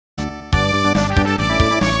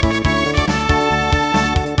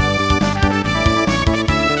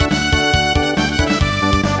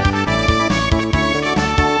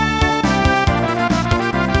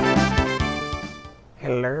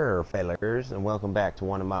Fishers, and welcome back to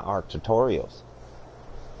one of my ARK tutorials.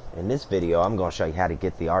 In this video I'm going to show you how to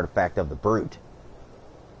get the artifact of the Brute.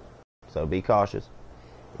 So be cautious.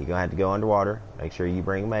 You're going to have to go underwater. Make sure you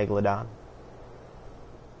bring a Megalodon,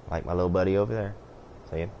 like my little buddy over there.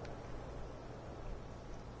 See him?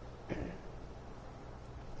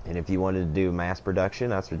 And if you wanted to do mass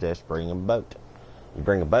production, I suggest bringing a boat. You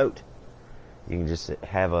bring a boat, you can just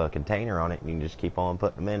have a container on it, and you can just keep on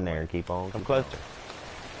putting them in there and keep on coming closer.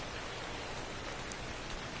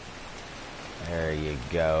 There you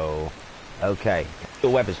go. Okay, do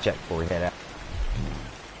a weapons check before we head out.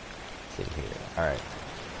 Let's see here. Alright.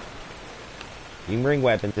 You can bring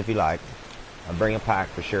weapons if you like. I'll bring a pike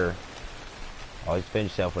for sure. Always defend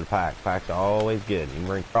yourself with a pike. Pikes are always good. You can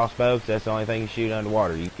bring crossbows, that's the only thing you shoot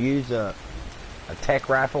underwater. You can use a tech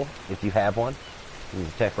rifle if you have one. Use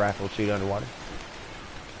a tech rifle to shoot underwater.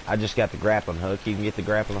 I just got the grappling hook. You can get the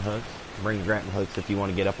grappling hooks. Bring the grappling hooks if you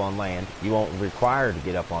want to get up on land. You won't require to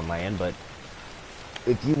get up on land, but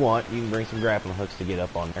if you want, you can bring some grappling hooks to get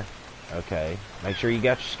up on there. Okay. Make sure you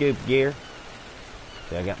got your scuba gear.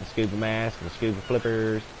 See, I got my scuba mask, my scuba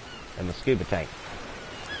flippers, and my scuba tank.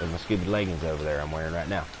 And my scuba leggings over there I'm wearing right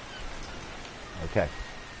now. Okay.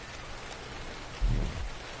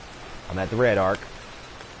 I'm at the Red Ark.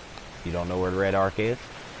 If you don't know where the Red Ark is,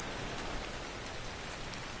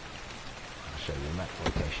 I'll show you the map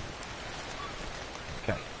location.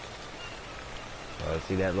 Okay. So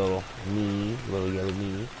see that little knee, little yellow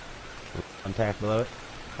knee, thumbtack below it?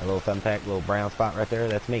 That little thumbtack, little brown spot right there,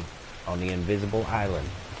 that's me on the invisible island.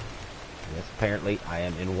 Yes, apparently I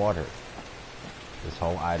am in water. This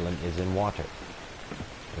whole island is in water,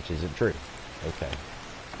 which isn't true. Okay.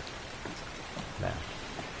 Now,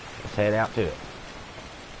 let's head out to it.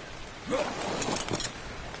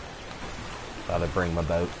 Thought I'd bring my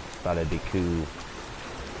boat. Thought it'd be cool.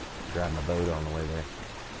 Drive my boat on the way there.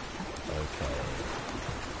 Okay.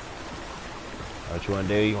 What you want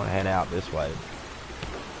to do, you want to head out this way.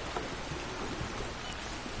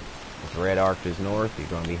 If the Red Ark is north, you're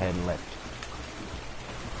going to be heading left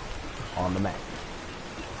on the map.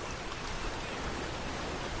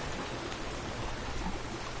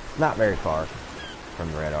 Not very far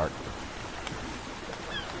from the Red Ark.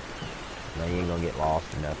 Now you ain't gonna get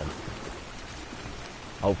lost or nothing.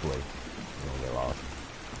 Hopefully, you won't get lost.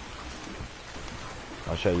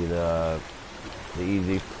 I'll show you the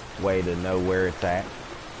easy way to know where it's at.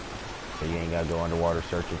 So you ain't gotta go underwater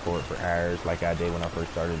searching for it for hours like I did when I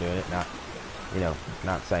first started doing it. Not,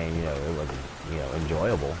 not saying, it wasn't,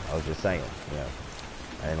 enjoyable. I was just saying,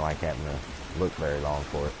 I didn't like having to look very long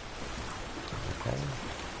for it. Okay.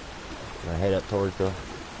 I'm gonna head up towards the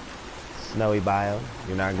snowy biome.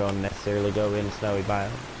 You're not going to necessarily go in the snowy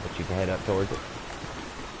biome, but you can head up towards it.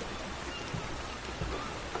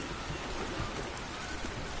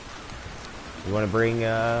 You want to bring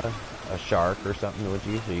a shark or something with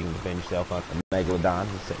you so you can defend yourself up. A Megalodon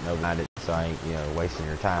is sitting overnight it, so I ain't, wasting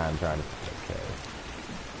your time trying to... Okay.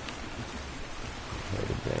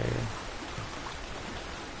 Headed there.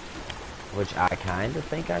 Which I kind of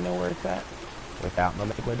think I know where it's at without my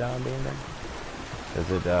Megalodon being there.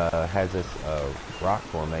 Because it has this rock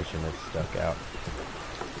formation that's stuck out.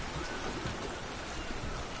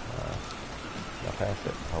 Did I pass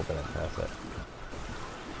it? I hope I didn't pass it.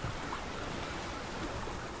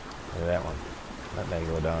 Look at that one. That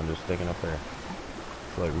Megalodon just sticking up there.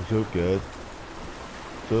 It's like, what's up, guys?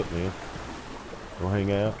 What's up, man? Wanna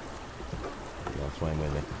hang out? You wanna swim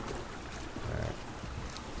with me? Alright.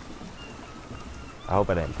 I hope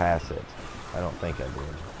I didn't pass it. I don't think I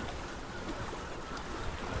did.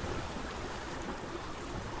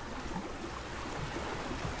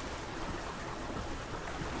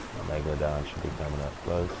 Megalodon should be coming up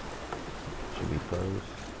close. Should be close.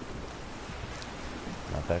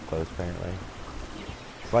 Not that close, apparently.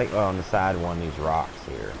 It's like on the side of one of these rocks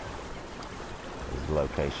here is the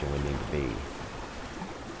location we need to be.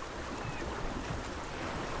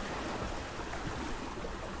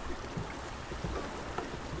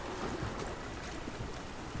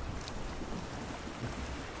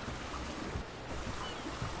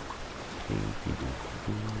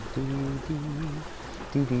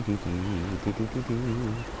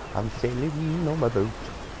 I'm sailing on my boat.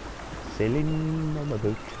 Sailing on my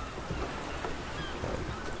boat. Okay.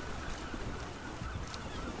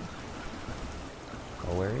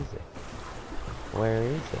 Oh, where is it? Where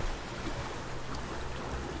is it?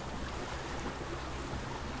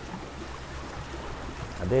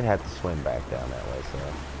 I did have to swim back down that way, so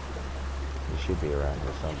it should be around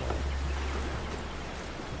here somewhere.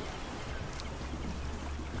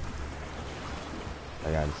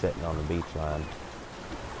 I got him sitting on the beach line,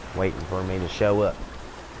 waiting for me to show up.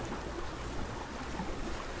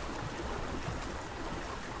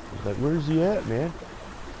 Like, where's he at, man?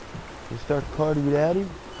 You start the party without him?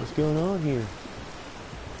 What's going on here?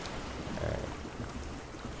 Alright.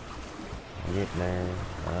 I'm getting there.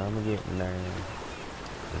 I'm getting there.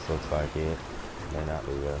 This looks like it. May not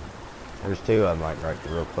be though. There's two of them like right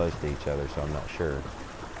real close to each other, so I'm not sure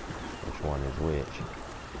which one is which.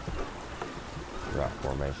 Rock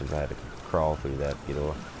formations. I had to crawl through that to get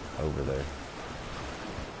over there.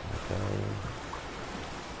 Okay.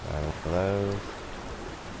 Got one of those.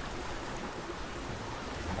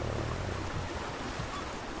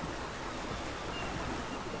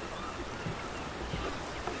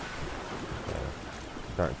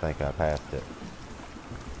 Starting to think I passed it.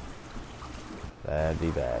 That'd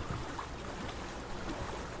be bad.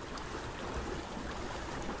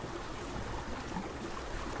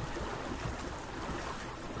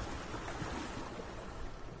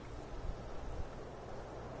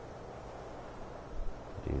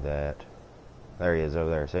 Do that. There he is over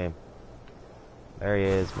there, see him? There he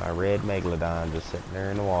is, my red megalodon just sitting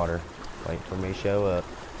there in the water, waiting for me to show up.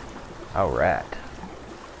 Alright.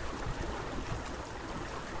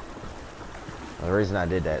 Well, the reason I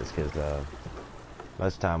did that is because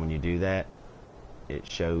most of the time when you do that, it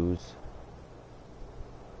shows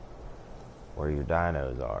where your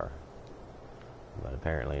dinos are. But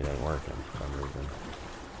apparently it ain't working for some reason.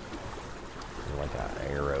 There's like an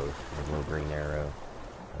arrow, like a little green arrow.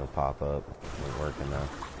 It'll pop up. It ain't working though.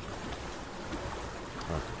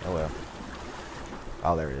 Huh, oh well.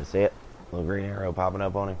 Oh, there it is. See it? Little green arrow popping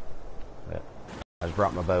up on him. Yeah. I just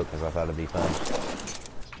brought my boat because I thought it'd be fun.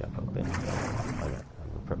 Let's jump up in. I'm gonna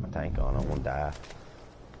put my tank on. I won't die.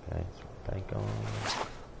 Okay, so tank on.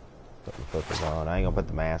 Put my flippers on. I ain't gonna put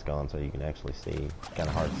the mask on so you can actually see. It's kind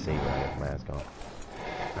of hard to see when I get the mask on.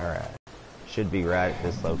 Alright. Should be right at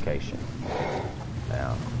this location.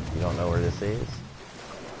 Now, you don't know where this is.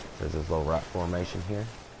 There's this little rock formation here.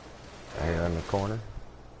 Right here in the corner.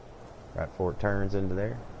 Right before it turns into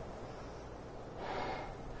there.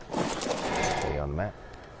 See on the map.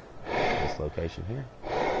 This location here.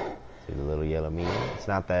 See the little yellow me? It's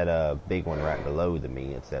not that big one right below the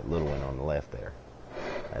me. It's that little one on the left there.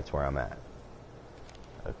 That's where I'm at.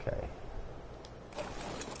 Okay.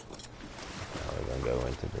 Now we're going to go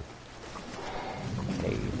into the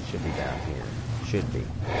cave. It should be down here. Should be.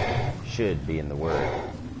 Should be in the word.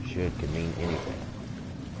 Should could mean anything.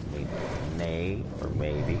 It mean nay, or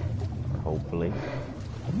maybe, or hopefully.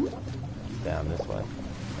 It's down this way.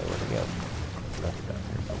 Okay, where'd it go? Left it down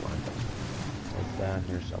here somewhere. It's down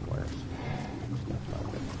here somewhere.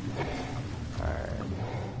 Alright.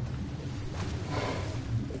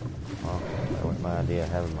 Well, that was my idea of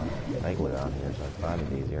having my megalodon here so I can find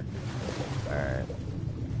it easier. Alright.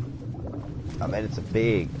 I mean, it's a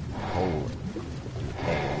big hole in the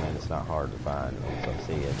cave. I mean, it's not hard to find. Once I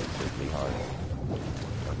see it, it should be hard.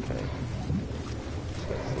 Okay. Just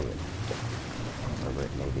gotta see it. Whatever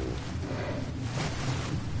it may be.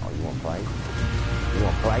 Oh, you want to play? You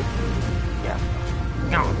want to play? Yeah.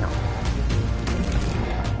 No, no.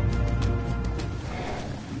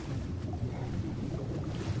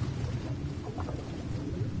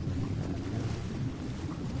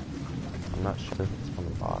 I'm not sure if it's on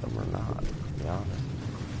the bottom or not, to be honest.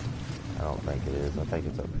 I don't think it is. I think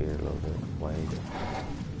it's up here a little bit. Way.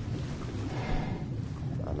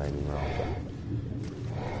 I may be wrong.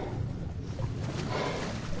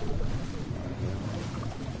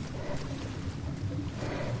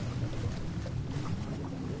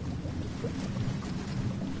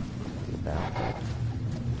 Get down.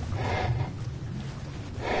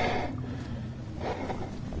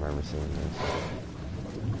 I remember seeing this.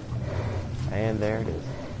 And there it is.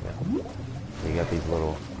 Yeah. You got these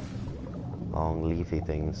little long leafy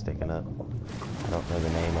things sticking up. I don't know the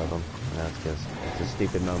name of them. And that's because it's a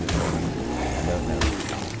stupid moment for me. I don't know.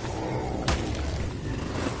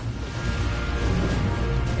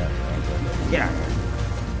 Yeah.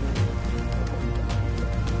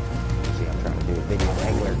 See, I'm trying to do a video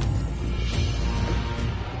angler.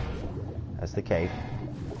 That's the cave.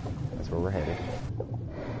 That's where we're headed.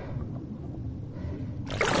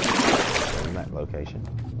 In that location.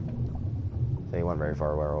 So you weren't very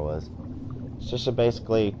far where I was. It's just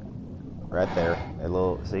basically right there. A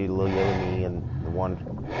little, see the little yellow me and the one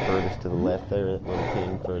furthest to the left there, that little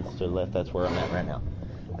pin furthest to the left. That's where I'm at right now.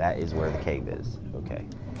 That is where the cave is. Okay.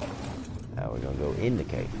 Now we're gonna go in the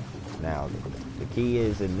cave. Now the key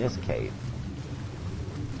is in this cave.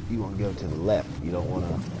 You want to go to the left. You don't want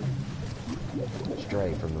to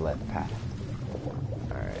stray from the left path.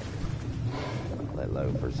 All right. Let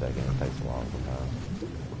load for a second. It takes a while sometimes.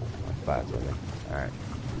 Fights with me. Alright.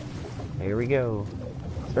 Here we go.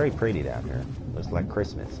 It's very pretty down here. Looks like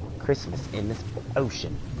Christmas. Christmas in this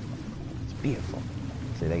ocean. Beautiful.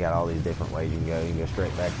 See, they got all these different ways you can go. You can go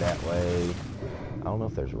straight back that way. I don't know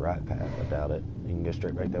if there's a right path. I doubt it. You can go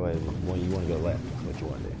straight back that way. Well, you want to go left. That's what you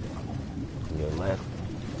want to do. You can go left.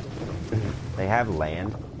 They have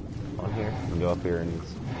land on here. You can go up here and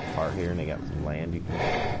part here, and they got some land you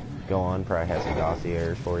can go on. Probably has some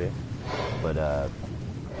dossiers for you. But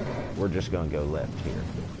we're just going to go left here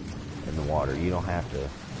in the water. You don't have to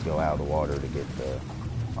go out of the water to get the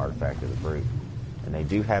artifact of the brute. And they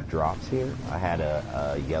do have drops here. I had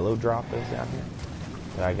a yellow drop that's down here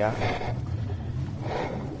that I got.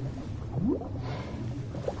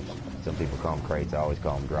 Some people call them crates. I always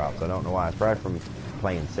call them drops. I don't know why. It's probably from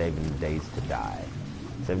playing 7 Days to Die.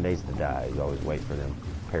 7 Days to Die. You always wait for them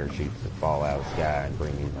parachutes to fall out of the sky and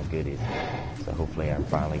bring me my goodies. So hopefully I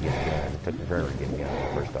finally get a gun. It took me forever to get a gun when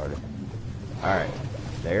I first started. Alright.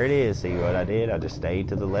 There it is. See what I did? I just stayed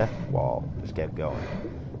to the left wall. Just kept going.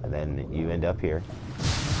 And then you end up here.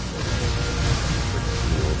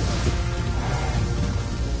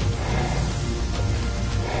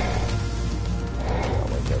 I'll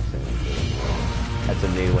wake up soon. That's a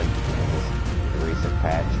new one in this recent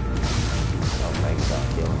patch. Oh, maybe I'll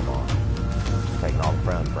kill them all. Taking all the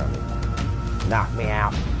fun from me. Knock me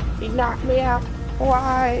out. He knocked me out.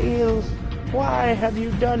 Why, eels? Why have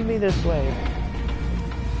you done me this way?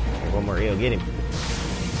 Hey, one more eel. Get him. Oh,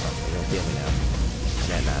 he's gonna kill me now.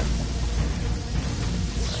 That nice.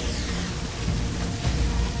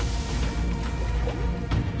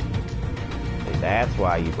 See, that's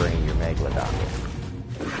why you bring your Megalodon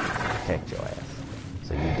in. Protect your ass.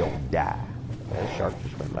 So you don't die. That shark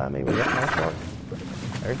just went by me. Was that my shark?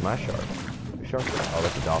 There's my shark. The shark. Oh,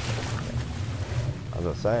 that's a dolphin. Okay. I was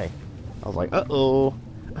gonna say. I was like, uh-oh.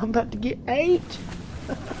 I'm about to get ate.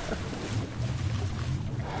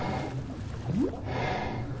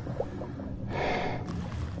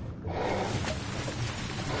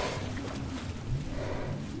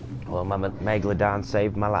 Well, my Megalodon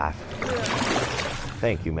saved my life.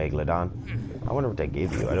 Thank you, Megalodon. I wonder what they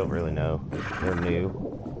give you. I don't really know. They're new.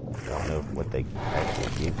 I don't know what they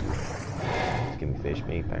actually give you. Just give me fish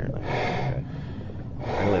meat, apparently. Okay. I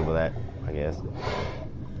can live with that, I guess.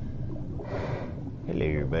 Hello,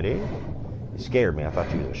 everybody. You scared me. I thought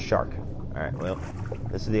you was a shark. Alright, well,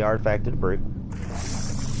 this is the artifact of the brute.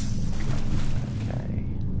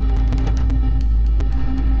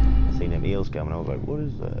 Them eels coming. I was like, what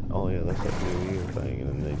is that? Oh yeah, that's that new eel thing. And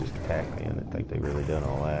then they just attacked me. I didn't think they really done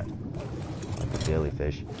all that. Like a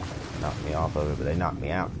jellyfish. Knocked me off of it, but they knocked me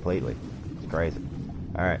out completely. It's crazy.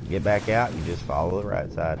 Alright, get back out. You just follow the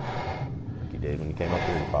right side. Like you did when you came up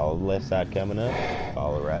here. You follow the left side coming up.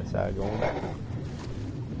 Follow the right side going back.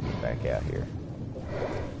 Get back out here.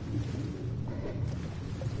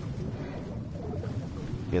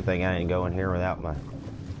 Good thing I ain't going here without my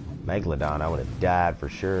Megalodon. I would have died for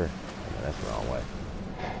sure. That's the wrong way.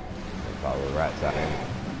 Follow the right side and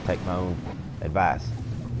take my own advice.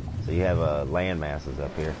 So you have land masses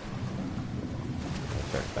up here.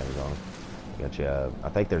 Certain things on them. Got you. I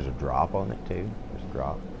think there's a drop on it too. There's a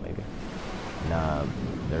drop, maybe. No,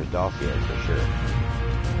 there's dossiers for sure. I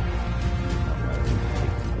don't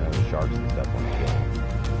know. The sharks and stuff on the game.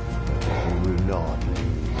 You will not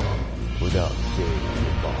leave without saving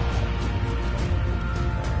your body.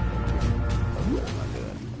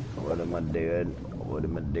 What am I doing? What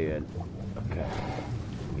am I doing? Okay.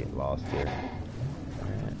 I'm getting lost here.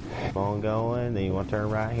 Alright. Keep on going. Then you want to turn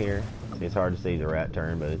right here. See, it's hard to see the right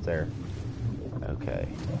turn, but it's there. Okay.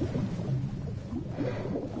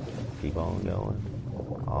 Keep on going.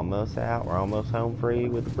 Almost out. We're almost home free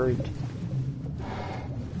with the brute.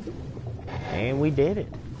 And we did it.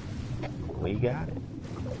 We got it.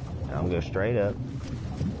 Now I'm going to go straight up.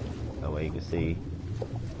 That way you can see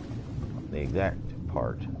the exact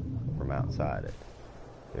part from outside it.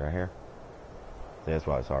 See right here? See, that's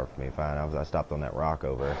why it's hard for me to find. I stopped on that rock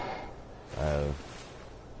over there.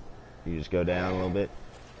 You just go down a little bit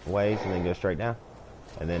ways and then go straight down.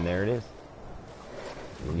 And then there it is.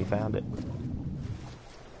 And then you found it.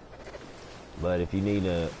 But if you need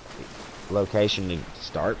a location to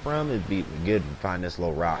start from, it'd be good to find this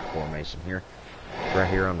little rock formation here. Right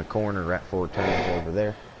here on the corner, right before it turns over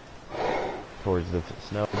there. Towards the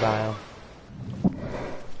snow biome.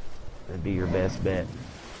 That'd be your best bet.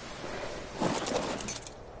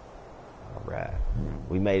 Alright.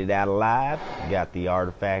 We made it out alive. Got the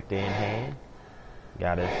artifact in hand.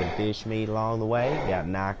 Got us some fish meat along the way. Got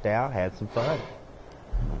knocked out. Had some fun.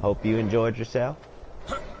 Hope you enjoyed yourself.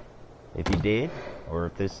 If you did, or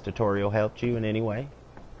if this tutorial helped you in any way,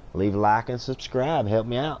 leave a like and subscribe. Help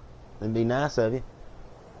me out. It'd be nice of you.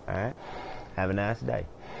 Alright. Have a nice day.